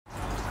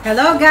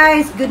Hello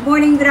guys, good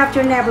morning, good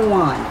afternoon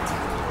everyone.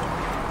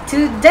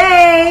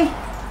 Today,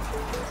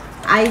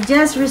 I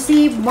just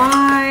received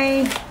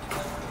my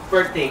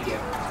birthday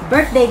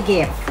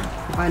gift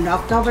on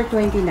October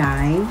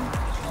 29.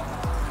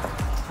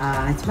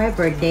 It's my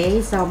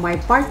birthday, so my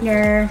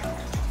partner,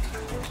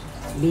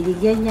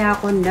 binigyan niya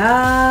ako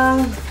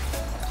ng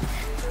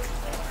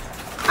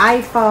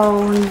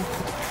iPhone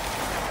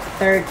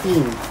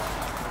 13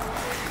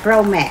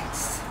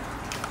 Promax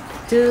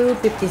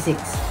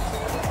 256.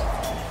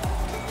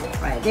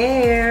 Right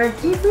there.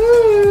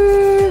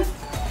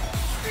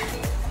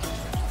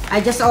 I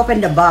just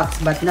opened the box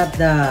but not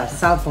the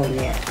cell phone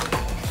yet.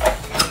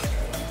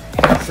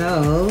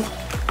 So,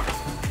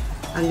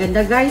 ang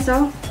ganda guys,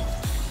 oh.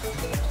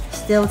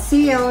 Still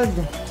sealed.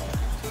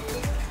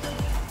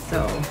 So,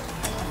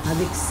 I'm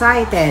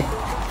excited.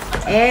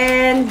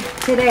 And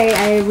today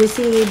I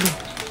received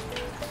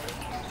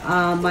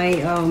my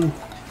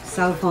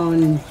cell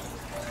phone.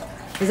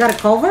 Is that a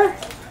cover?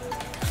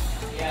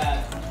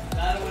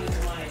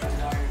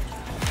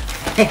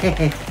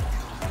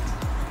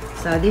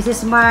 So this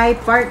is my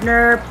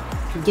partner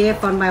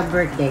gift on my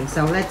birthday.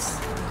 So let's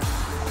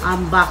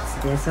unbox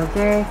this,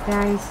 okay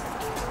guys?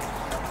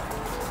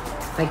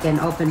 If I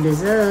can open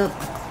this up.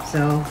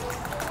 So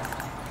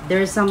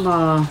there's some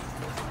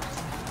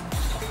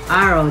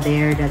arrow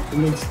there that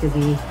needs to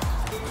be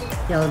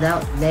filled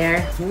out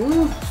there.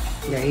 Ooh,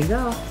 there you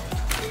go.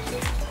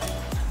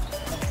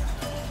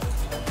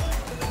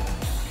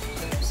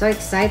 So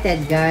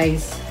excited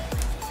guys.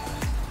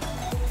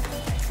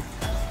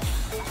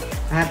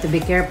 I have to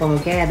be careful,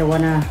 okay? I don't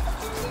wanna...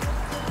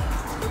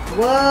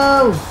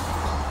 Whoa!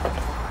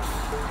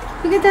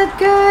 Look at that,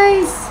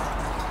 guys!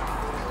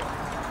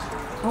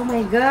 Oh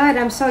my god,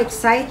 I'm so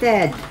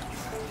excited!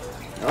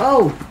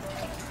 Oh!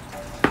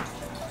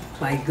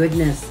 My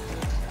goodness!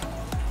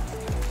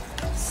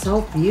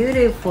 So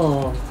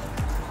beautiful!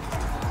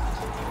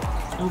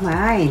 Oh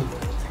my!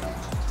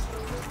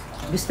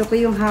 Gusto ko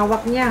yung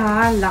hawak niya,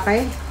 ha?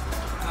 Laki!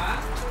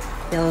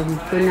 Film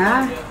ko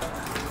na.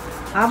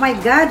 Oh my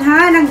God,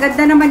 Han! Ang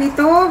ganda naman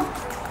ito!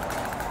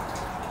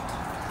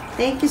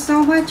 Thank you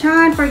so much,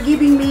 Han, for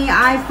giving me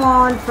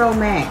iPhone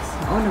Promax.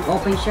 Oh,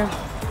 nag-open siya.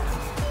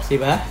 See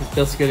ba? It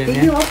feels good in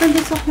here. Can you open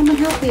this up naman,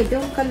 help me?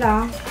 Doon ka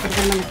lang. Para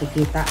naman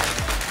nakikita.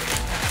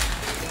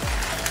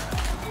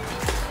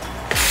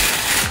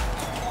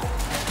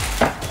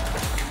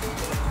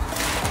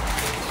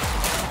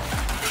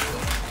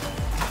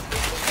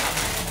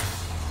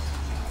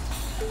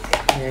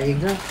 There you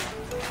go.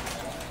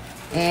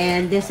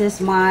 And this is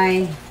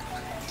my,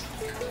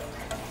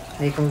 what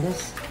do you call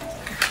this?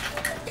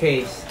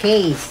 Case.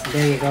 Case.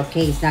 There you go.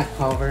 Case, not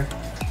cover.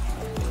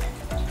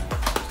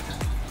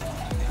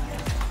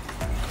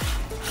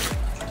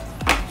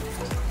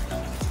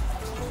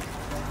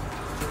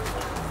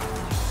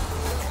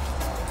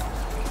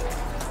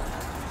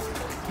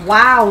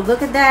 Wow,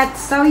 look at that.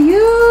 So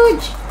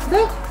huge.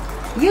 Look.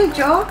 Huge,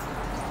 oh.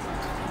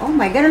 Oh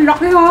my God, ang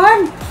laki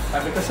yun.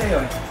 Sabi ko sa'yo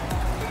eh.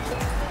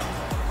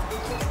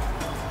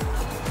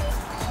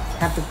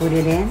 Have to put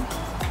it in?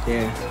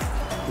 Yeah.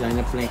 Line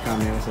up na yung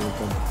camera sa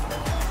likod.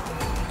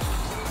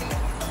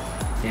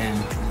 Yan.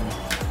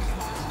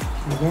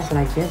 I guess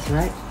like this,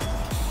 right?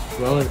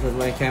 Well, if the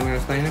light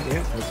camera's lined up,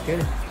 yeah, that's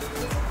good.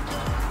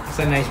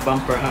 It's a nice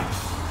bumper, huh?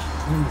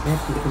 Oh my God,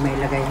 hindi ko may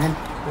ilagay, Han.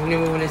 Kunin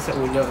mo muna sa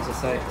ulo,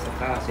 sa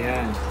taas,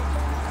 yan.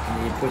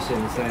 And you push it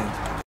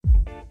inside.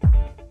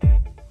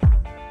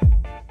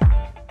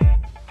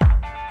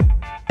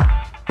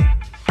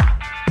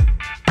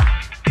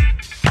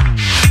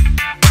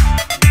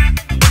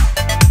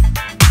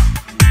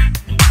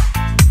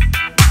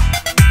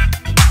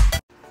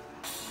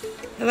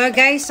 Hello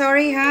guys,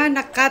 sorry ha,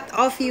 na-cut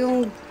off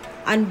yung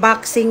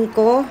unboxing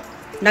ko.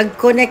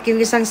 Nag-connect yung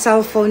isang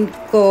cellphone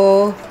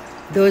ko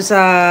doon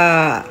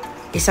sa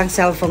isang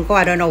cellphone ko.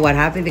 I don't know what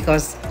happened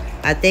because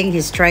I think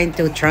he's trying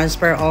to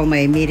transfer all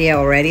my media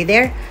already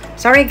there.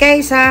 Sorry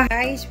guys ha.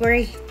 Guys,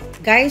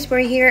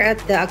 we're here at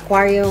the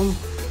aquarium,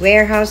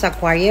 warehouse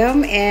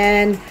aquarium,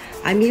 and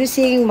I'm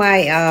using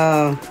my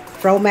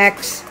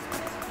Promax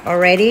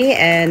already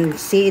and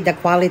see the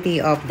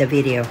quality of the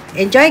video.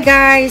 Enjoy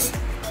guys!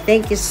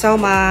 Thank you so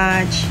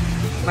much.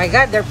 My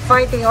God, they're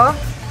fighting, oh.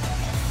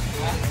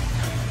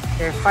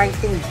 They're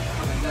fighting.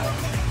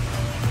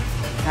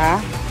 Huh?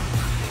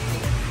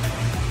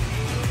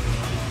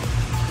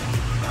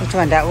 Which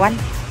one? That one?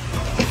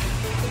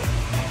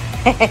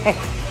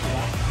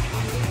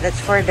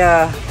 That's for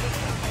the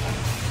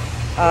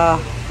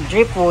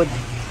drip wood.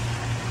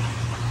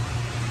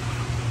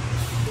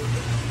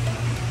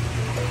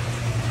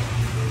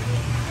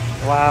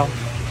 Wow.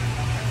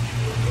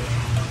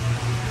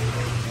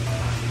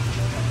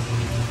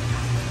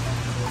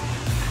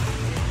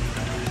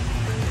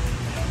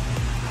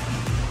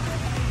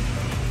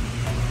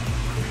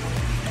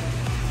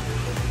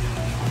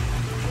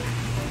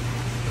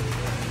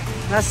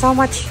 There's so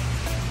much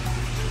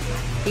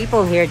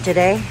people here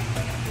today.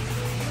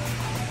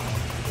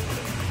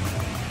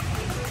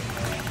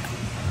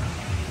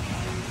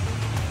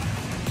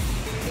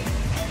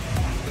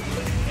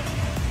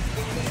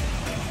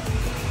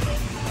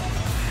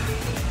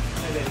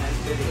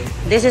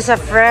 This is a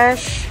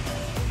fresh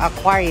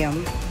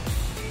aquarium.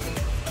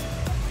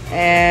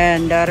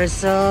 And the other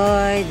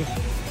side.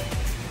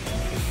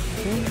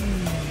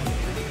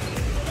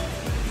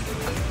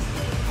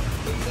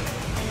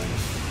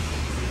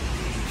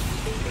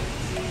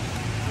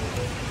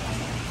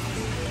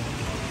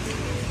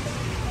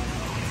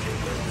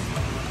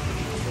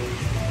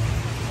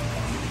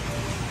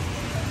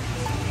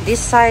 This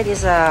side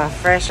is a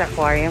fresh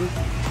aquarium.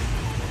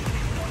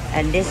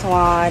 And this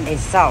one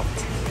is salt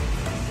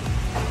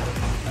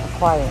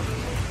aquarium.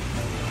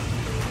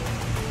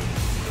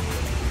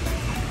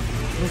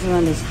 This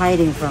one is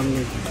hiding from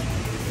me.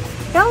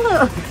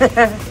 Hello!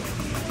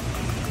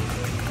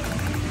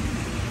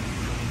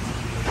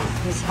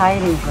 He's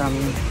hiding from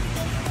me.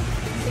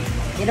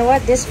 You know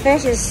what? This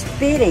fish is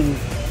spitting.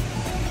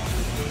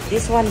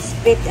 This one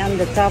spit on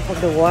the top of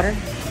the water.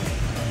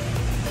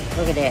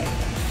 Look at that.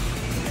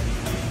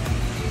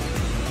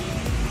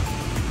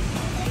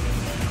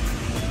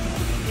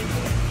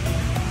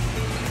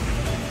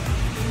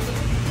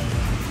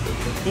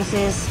 This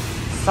is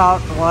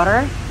salt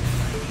water.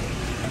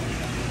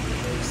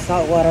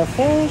 Saltwater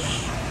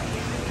fish.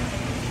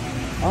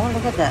 Oh,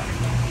 look at that.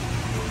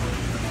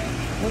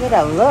 Look at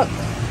that look.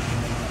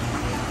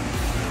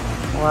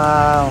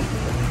 Wow.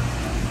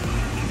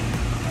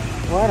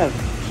 What a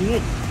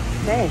cute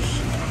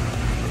fish.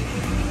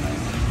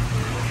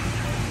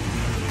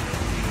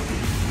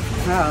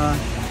 Uh-oh.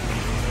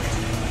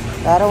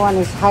 The other one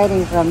is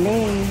hiding from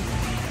me.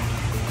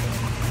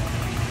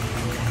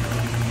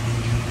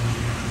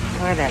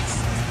 Look at that.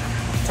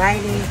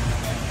 Tiny.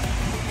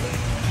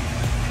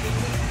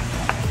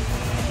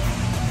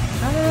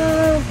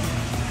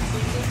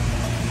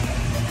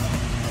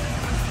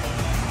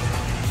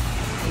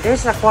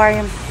 This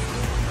aquarium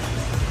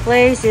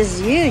place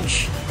is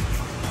huge.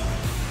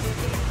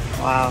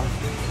 Wow.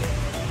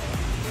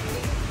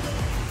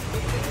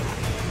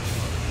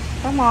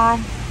 Come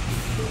on.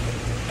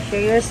 Show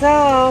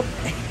yourself.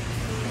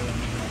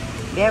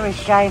 Very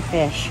shy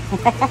fish.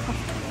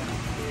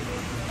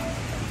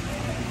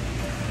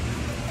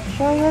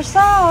 Show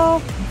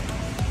yourself.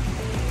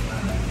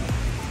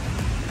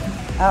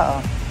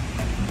 Uh-oh.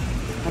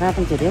 What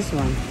happened to this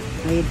one?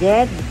 Are you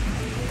dead?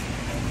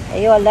 Are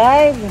you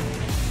alive?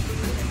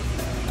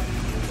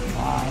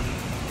 Wow.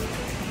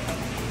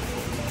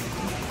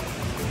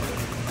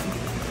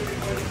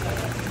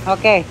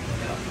 Okay.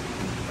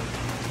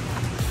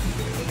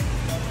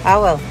 I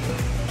will.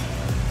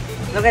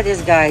 Look at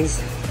this,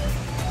 guys.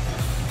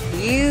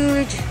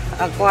 Huge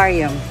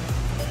aquarium.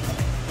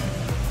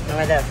 Look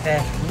at that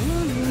fish.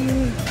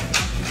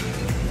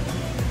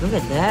 Look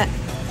at that.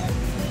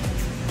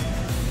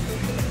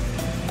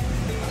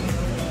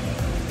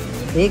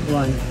 Big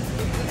one.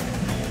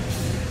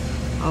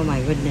 Oh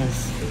my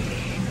goodness.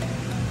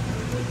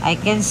 I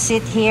can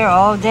sit here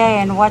all day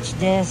and watch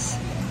this.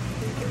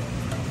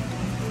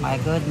 My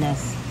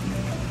goodness.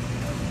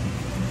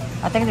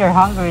 I think they're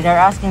hungry. They're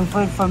asking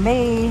food for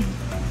me.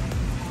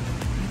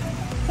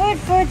 Food,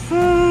 food,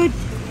 food.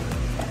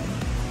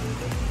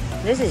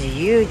 This is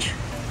huge,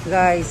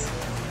 guys.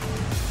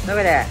 Look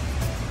at that.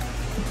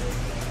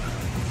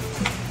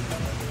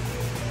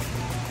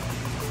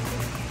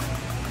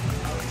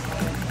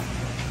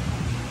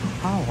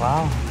 Oh,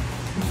 wow.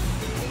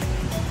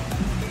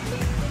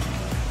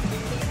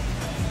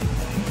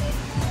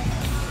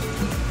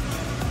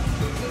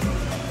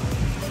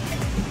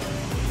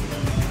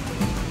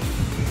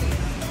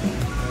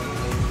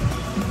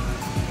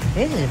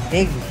 This is a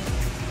big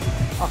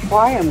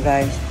aquarium,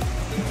 guys.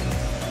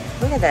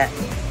 Look at that.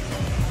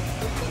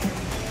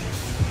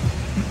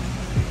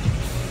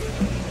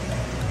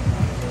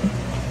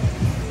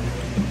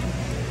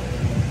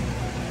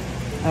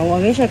 I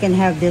wish I can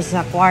have this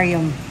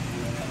aquarium.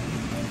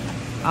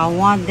 I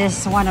want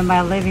this one in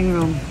my living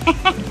room.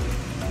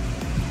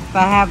 If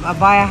I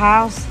buy a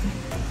house,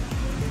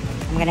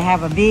 I'm gonna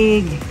have a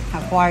big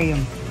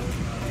aquarium.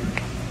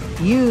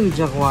 Huge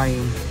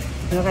aquarium.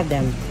 Look at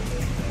them.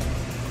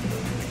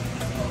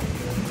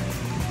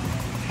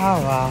 Oh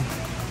wow.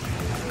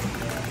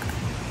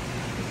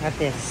 Look at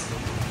this.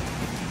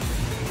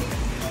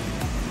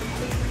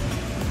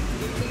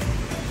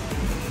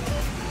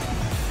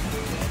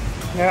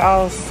 They're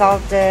all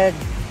salted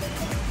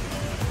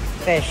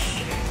fish.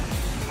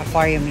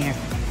 Aquarium here.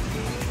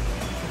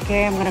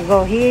 Okay, I'm gonna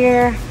go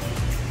here.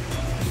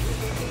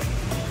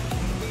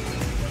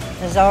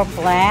 There's our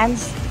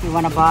plants you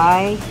wanna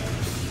buy.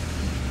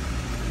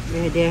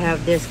 They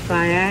have this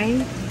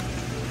kind.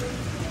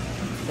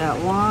 That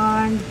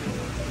one.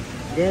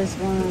 This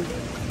one.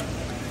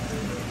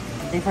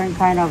 Different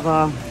kind of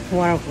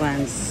water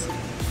plants.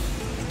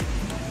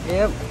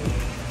 Yep.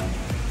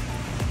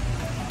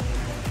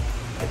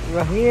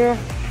 Right here.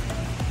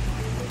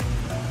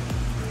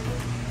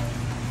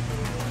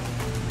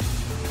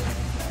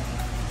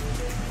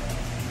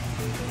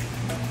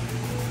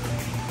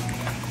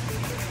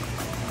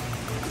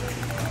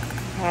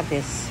 Look at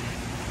this.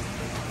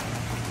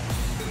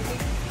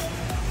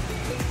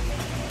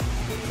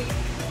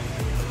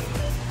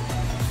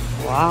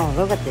 Wow,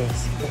 look at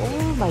this.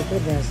 Oh my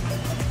goodness.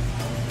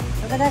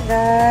 Look Look at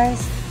that, guys.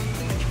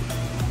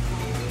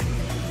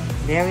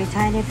 Very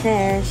tiny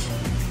fish.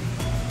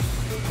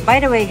 By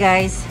the way,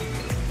 guys,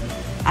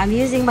 I'm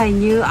using my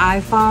new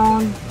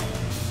iPhone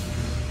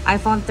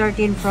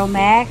 13 Pro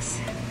Max,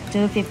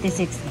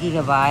 256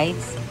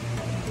 gigabytes.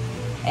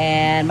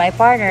 And my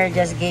partner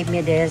just gave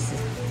me this,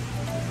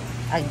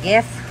 a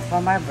gift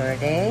for my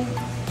birthday.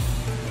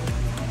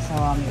 So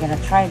I'm gonna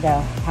try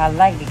the, I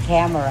like the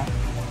camera.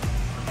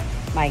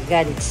 My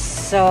God, it's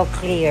so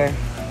clear.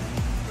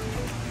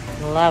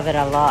 Love it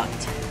a lot.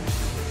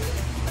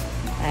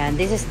 And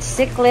this is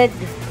cichlid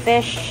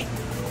fish,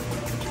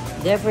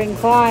 different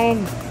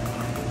kind,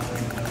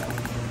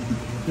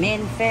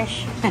 main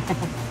fish.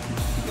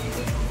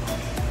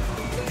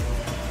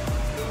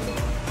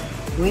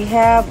 We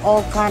have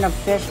all kind of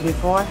fish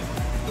before,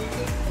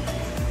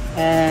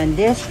 and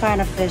this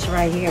kind of fish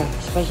right here,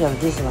 especially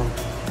this one,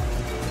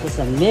 it's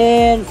a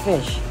main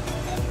fish.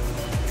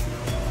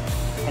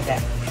 Look at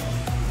that.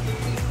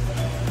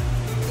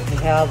 We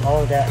have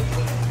all the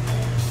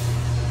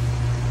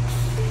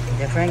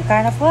different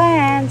kind of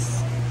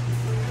plants.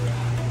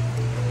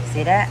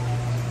 See that?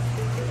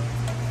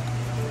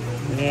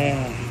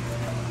 Yeah.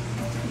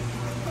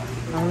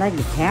 I like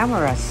the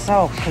camera,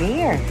 so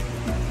clear.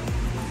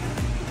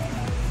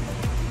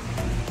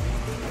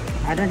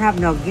 I don't have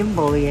no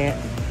gimbal yet.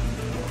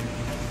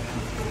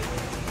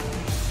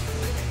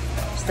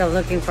 Still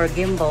looking for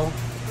gimbal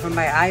for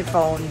my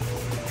iPhone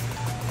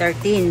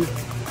 13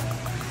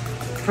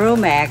 Pro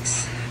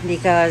Max,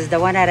 because the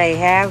one that I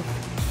have,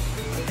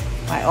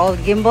 my old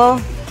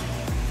gimbal,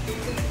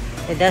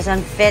 it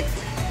doesn't fit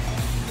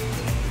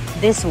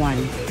this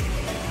one.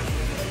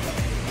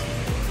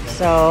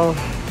 So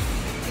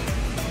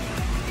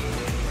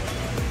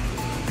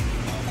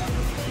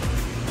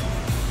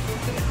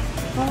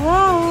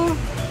hello,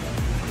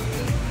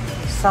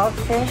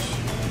 saltfish.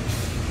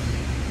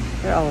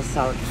 They're all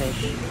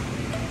saltfish.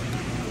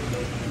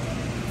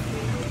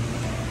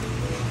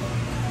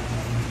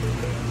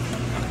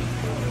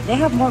 They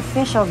have more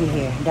fish over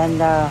here than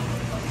the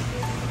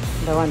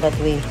one that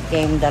we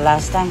came the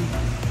last time.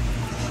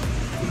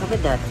 Look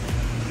at that.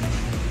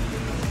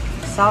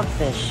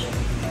 Saltfish.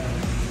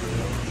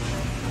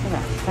 Look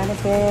at that kind of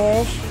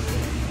fish.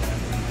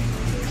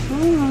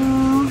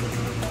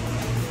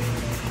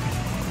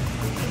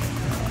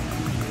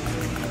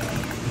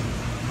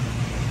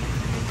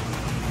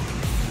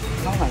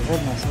 Oh my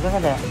goodness, look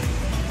at that.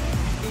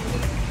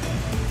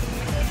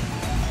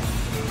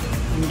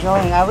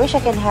 Enjoying. I wish I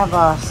can have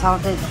a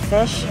salted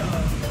fish,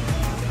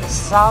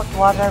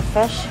 saltwater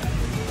fish,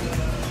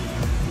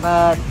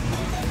 but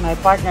my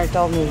partner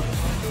told me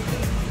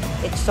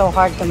it's so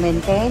hard to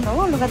maintain.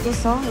 Oh, look at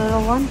this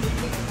little one.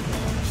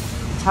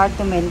 It's hard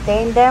to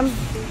maintain them.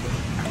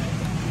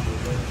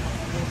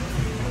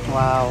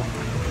 Wow.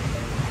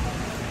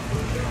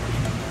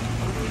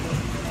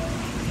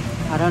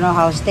 I don't know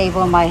how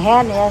stable my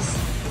hand is.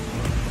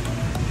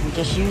 I'm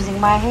just using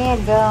my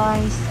hand,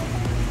 guys.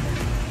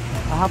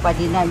 I hope I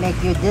did not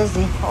make you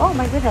dizzy. Oh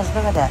my goodness,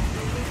 look at that.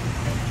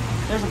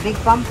 There's a big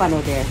pompano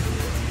there.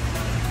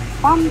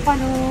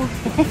 Pompano.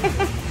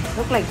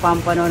 Look like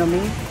pompano to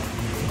me.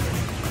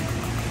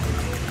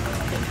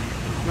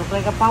 Look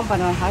like a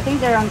pompano. I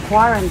think they're on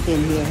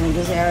quarantine here in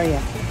this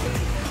area.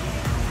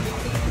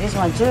 This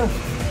one too.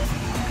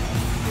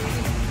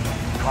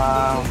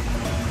 Wow.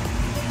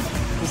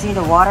 You see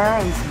the water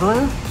is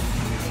blue?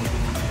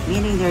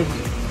 Meaning they're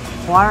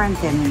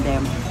quarantining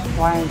them.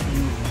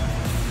 Quarantine.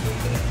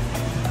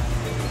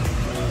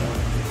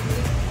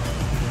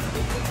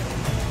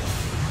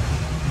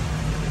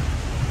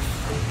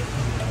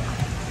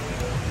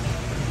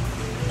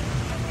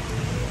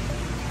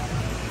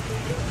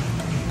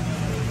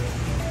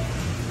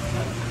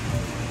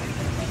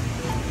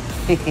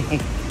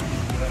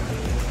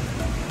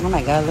 Oh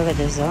my God, look at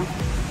this though.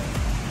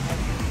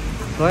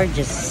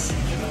 Gorgeous.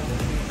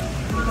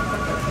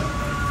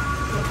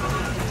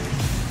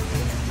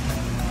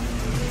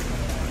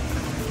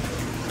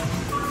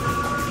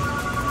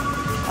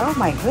 Oh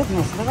my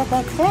goodness, look at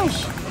that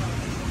fish.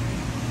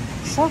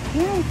 So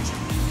cute.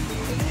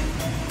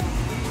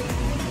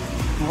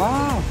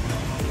 Wow.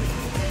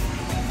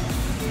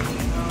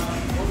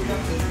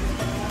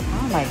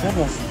 Oh my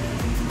goodness.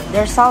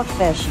 They're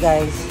saltfish,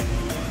 guys.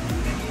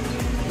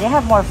 They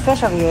have more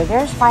fish over here.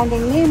 There's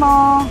Finding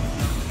Nemo.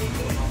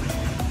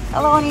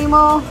 Hello,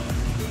 Nemo.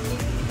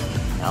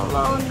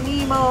 Hello,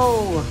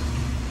 Nemo.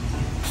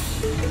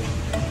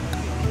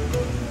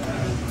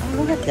 Oh,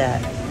 look at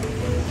that.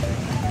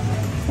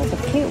 There's a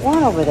cute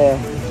one over there.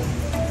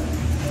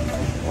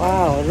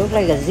 Wow, it looks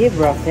like a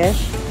zebra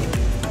fish.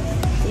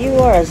 You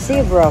are a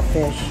zebra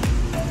fish.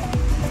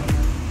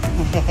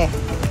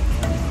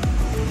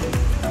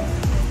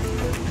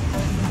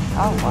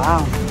 Oh,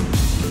 wow.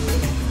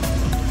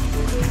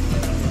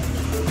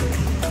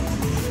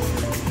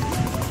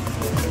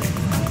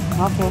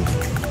 Okay.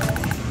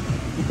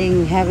 I think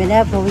we have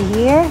enough over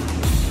here.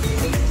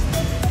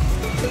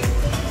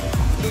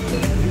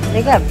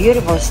 They got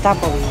beautiful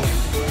stuff over here.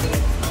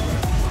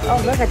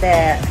 Oh, look at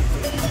that.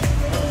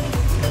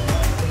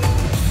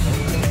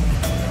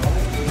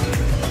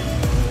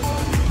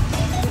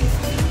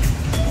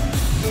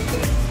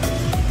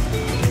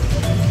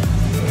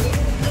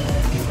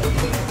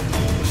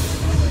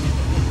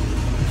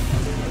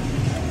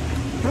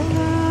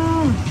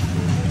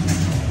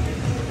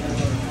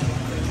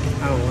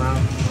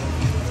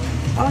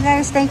 Well,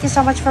 guys, thank you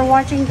so much for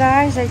watching,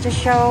 guys. I just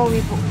show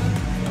we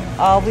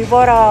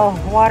bought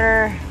a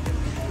water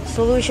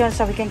solution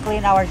so we can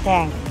clean our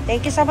tank.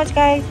 Thank you so much,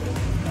 guys.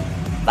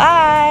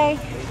 Bye.